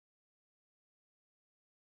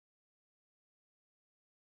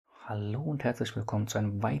Hallo und herzlich willkommen zu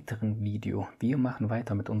einem weiteren Video. Wir machen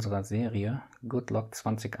weiter mit unserer Serie Good Luck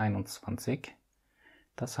 2021.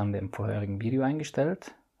 Das haben wir im vorherigen Video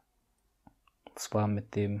eingestellt. Und zwar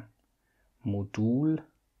mit dem Modul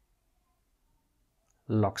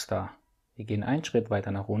Lockstar. Wir gehen einen Schritt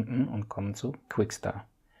weiter nach unten und kommen zu QuickStar.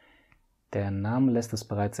 Der Name lässt es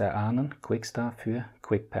bereits erahnen, QuickStar für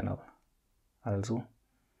Quickpanel. Also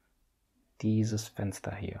dieses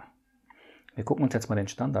Fenster hier. Wir gucken uns jetzt mal den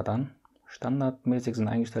Standard an. Standardmäßig sind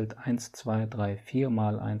eingestellt 1, 2, 3, 4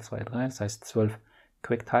 mal 1, 2, 3, das heißt 12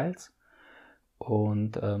 Quick-Tiles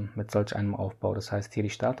und mit solch einem Aufbau. Das heißt hier die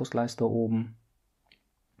Statusleiste oben,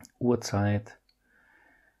 Uhrzeit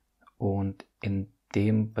und in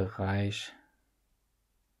dem Bereich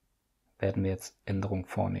werden wir jetzt Änderungen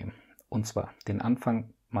vornehmen. Und zwar den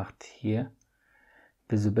Anfang macht hier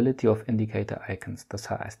Visibility of Indicator Icons. Das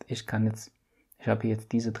heißt, ich habe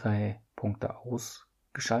jetzt diese drei Punkte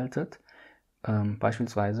ausgeschaltet.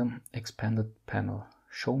 Beispielsweise Expanded Panel.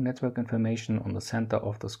 Show Network Information on the center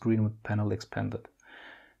of the screen with Panel Expanded.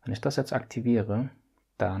 Wenn ich das jetzt aktiviere,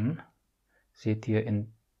 dann seht ihr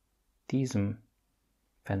in diesem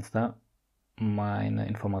Fenster meine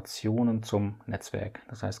Informationen zum Netzwerk,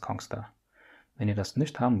 das heißt QuickStar. Wenn ihr das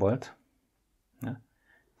nicht haben wollt,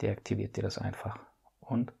 deaktiviert ihr das einfach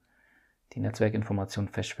und die Netzwerkinformation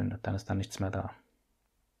verschwindet, dann ist da nichts mehr da.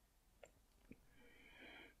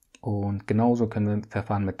 Und genauso können wir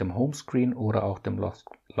verfahren mit dem Homescreen oder auch dem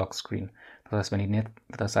Lockscreen.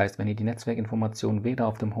 Das heißt, wenn ihr die Netzwerkinformation weder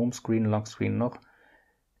auf dem Homescreen, Lockscreen noch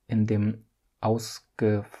in dem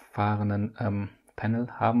ausgefahrenen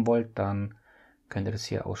Panel haben wollt, dann könnt ihr das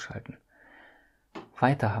hier ausschalten.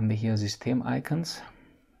 Weiter haben wir hier System-Icons.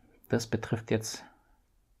 Das betrifft jetzt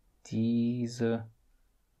diese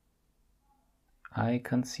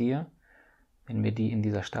Icons hier. Wenn wir die in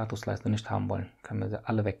dieser Statusleiste nicht haben wollen, können wir sie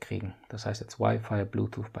alle wegkriegen. Das heißt jetzt Wi-Fi,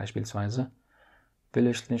 Bluetooth beispielsweise. Will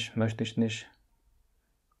ich nicht, möchte ich nicht.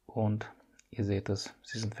 Und ihr seht es,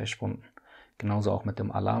 sie sind verschwunden. Genauso auch mit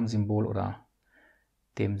dem Alarmsymbol oder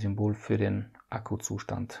dem Symbol für den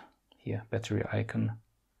Akkuzustand. Hier Battery Icon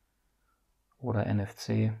oder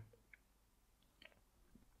NFC.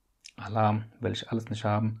 Alarm will ich alles nicht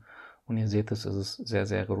haben. Und ihr seht es, ist sehr,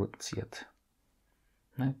 sehr reduziert.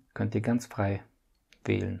 Könnt ihr ganz frei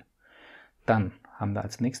wählen. Dann haben wir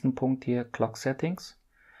als nächsten Punkt hier Clock Settings.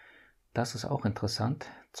 Das ist auch interessant.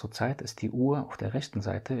 Zurzeit ist die Uhr auf der rechten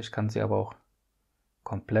Seite. Ich kann sie aber auch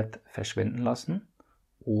komplett verschwinden lassen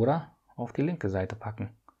oder auf die linke Seite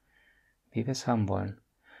packen, wie wir es haben wollen.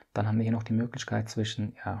 Dann haben wir hier noch die Möglichkeit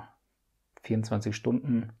zwischen 24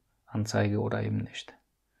 Stunden Anzeige oder eben nicht.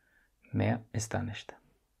 Mehr ist da nicht.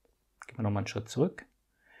 Gehen wir nochmal einen Schritt zurück.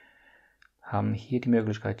 Haben hier die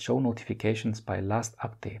Möglichkeit Show Notifications by Last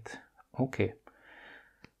Update. Okay.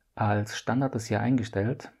 Als Standard ist hier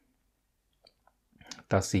eingestellt,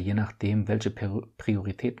 dass sie je nachdem, welche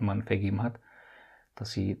Prioritäten man vergeben hat,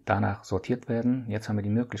 dass sie danach sortiert werden. Jetzt haben wir die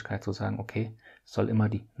Möglichkeit zu sagen, okay, es soll immer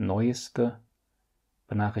die neueste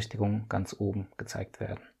Benachrichtigung ganz oben gezeigt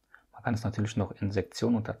werden. Man kann es natürlich noch in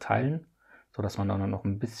Sektionen unterteilen, sodass man dann noch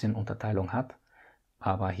ein bisschen Unterteilung hat.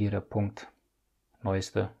 Aber hier der Punkt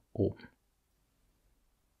neueste oben.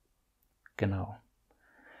 Genau.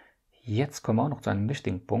 Jetzt kommen wir auch noch zu einem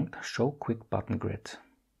wichtigen Punkt, Show Quick Button Grid.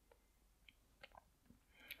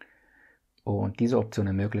 Und diese Option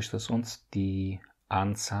ermöglicht es uns, die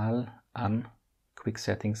Anzahl an Quick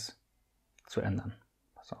Settings zu ändern.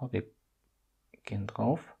 Pass auf, wir gehen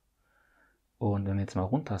drauf und wenn wir jetzt mal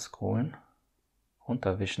runter scrollen,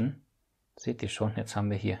 runterwischen, seht ihr schon, jetzt haben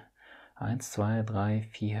wir hier 1, 2, 3,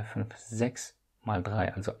 4, 5, 6 mal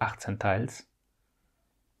 3, also 18 Tiles.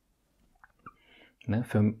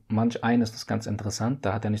 Für manch einen ist das ganz interessant,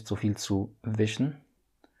 da hat er nicht so viel zu wischen,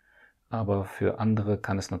 aber für andere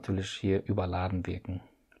kann es natürlich hier überladen wirken.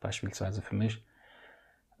 Beispielsweise für mich,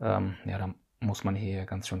 da muss man hier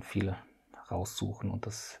ganz schön viele raussuchen und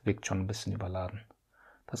das wirkt schon ein bisschen überladen.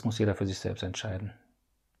 Das muss jeder für sich selbst entscheiden,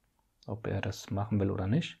 ob er das machen will oder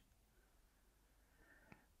nicht.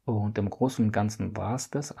 Und im Großen und Ganzen war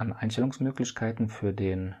es das an Einstellungsmöglichkeiten für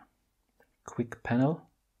den Quickpanel.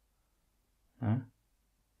 Ja.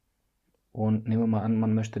 Und nehmen wir mal an,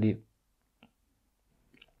 man möchte die...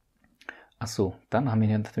 Achso, dann haben wir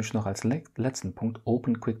hier natürlich noch als letzten Punkt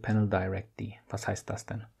Open Quickpanel Directly. Was heißt das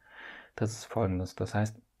denn? Das ist folgendes. Das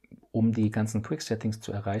heißt, um die ganzen Quick Settings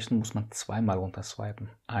zu erreichen, muss man zweimal runterswipen.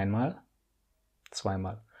 Einmal,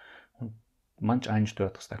 zweimal. Und manch einen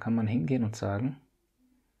stört das. Da kann man hingehen und sagen,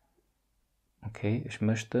 okay, ich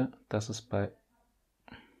möchte, dass es bei...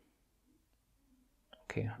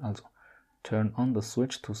 Okay, also turn on the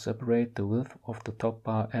switch to separate the width of the top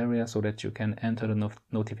bar area so that you can enter the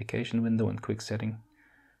notification window and quick setting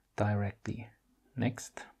directly.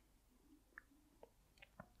 Next.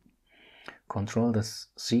 Control the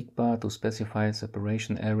seek bar to specify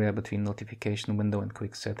separation area between notification window and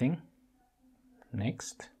quick setting.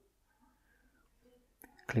 Next.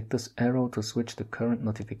 Click this arrow to switch the current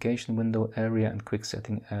notification window area and quick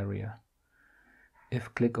setting area.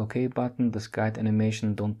 If click OK button, this guide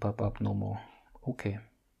animation don't pop up no more. Okay.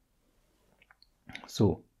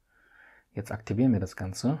 So, jetzt aktivieren wir das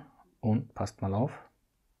Ganze und passt mal auf.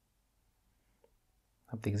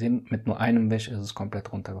 Habt ihr gesehen, mit nur einem Wisch ist es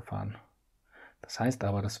komplett runtergefahren. Das heißt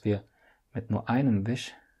aber, dass wir mit nur einem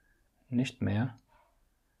Wisch nicht mehr,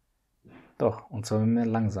 doch, und zwar wenn wir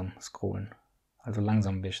langsam scrollen, also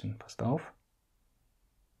langsam wischen. Passt auf.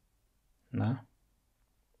 Na?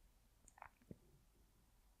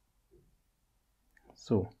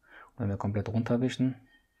 So, und wenn wir komplett runterwischen,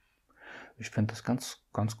 ich finde das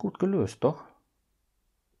ganz gut gelöst, doch?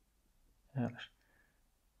 Herrlich.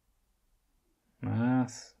 Na,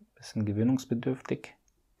 ist ein bisschen gewöhnungsbedürftig,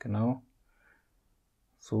 genau.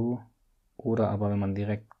 So, oder aber wenn man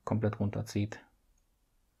direkt komplett runterzieht,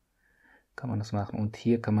 kann man das machen. Und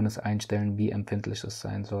hier kann man es einstellen, wie empfindlich es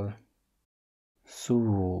sein soll.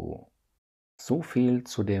 So viel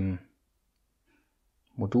zu dem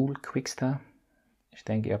Modul QuickStar. Ich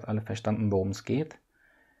denke, ihr habt alle verstanden, worum es geht.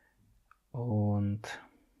 Und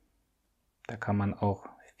da kann man auch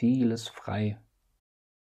vieles frei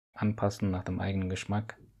anpassen nach dem eigenen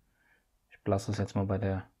Geschmack. Ich lasse es jetzt mal bei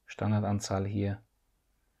der Standardanzahl hier.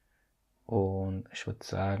 Und ich würde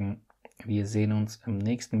sagen, wir sehen uns im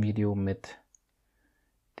nächsten Video mit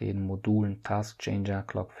den Modulen Task Changer,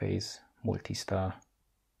 Clock Face, Multistar,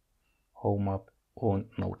 Home Up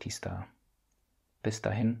und Notistar. Bis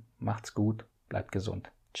dahin, macht's gut, bleibt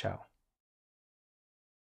gesund. Ciao.